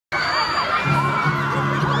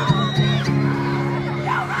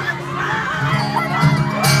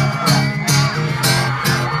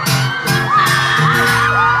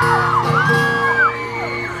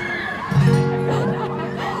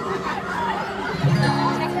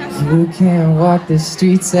You can't walk the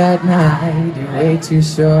streets at night. You're way too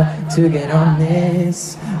short to get on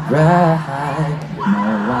this ride. No,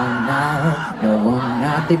 I'm not. No, I'm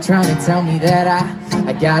not. They're trying to tell me that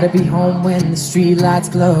I gotta be home when the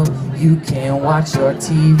streetlights glow. You can't watch your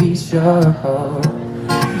TV show.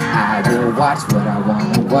 I will watch what I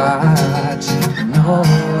wanna watch. No,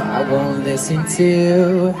 I won't listen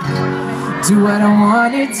to. Do what I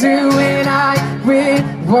wanna do, and I will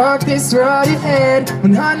walk this road ahead.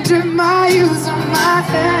 100 miles on my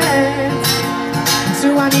hands.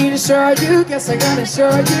 Do I need to show you? Guess I gotta show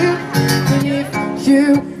you. And if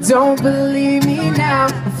you don't believe me now,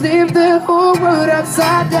 I'll flip the whole world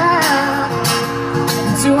upside down.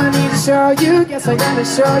 Do I need to show you? Guess I gotta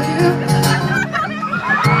show you.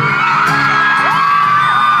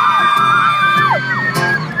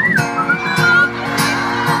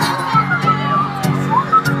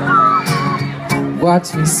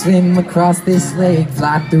 Watch me swim across this lake,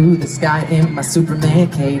 fly through the sky in my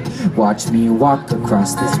Superman cape. Watch me walk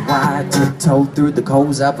across this wide, tiptoe through the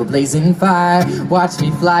coals of a blazing fire. Watch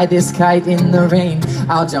me fly this kite in the rain.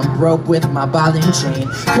 I'll jump rope with my ball and chain.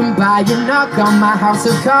 Come by and knock on my house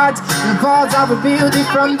of cards. The walls I will build it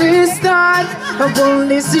from the start. I won't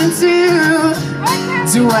listen to.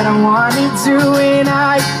 Do what I wanna do, and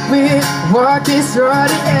I will walk this road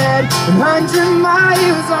ahead. 100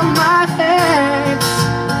 miles on my hands.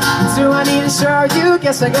 Do I need to show you?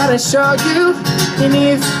 Guess I gotta show you. And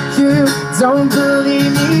if you don't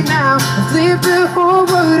believe me now, I'll flip the whole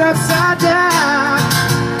world upside down.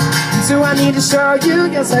 Do I need to show you?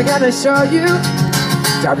 Guess I gotta show you.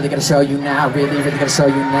 Do I really gotta show you now? Really gotta show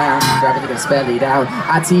you now? Do I really gotta spell it out?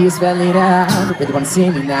 IT spell it out. Really wanna see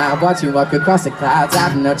me now? Watch you walk across the clouds. I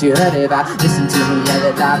don't know what you heard about. Listen to me, yell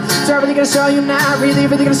it loud. Do I really gotta show you now? Really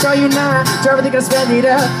gotta show you now? Do I really gotta spell it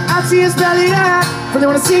out? IT spell it out. Really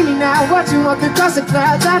wanna see me now? Watch you walk across the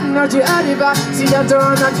clouds. I don't know what you heard about. See that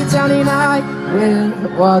door, knock you down, and I will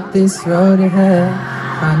walk this road ahead.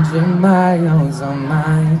 100 miles on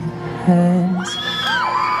my hands.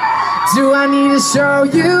 Do I need to show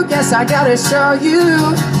you? Guess I gotta show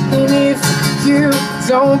you. And if you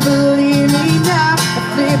don't believe me now, I'll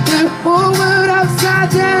flip the whole world upside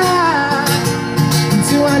down.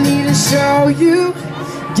 Do I need to show you?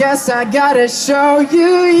 Guess I gotta show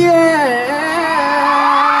you, yeah.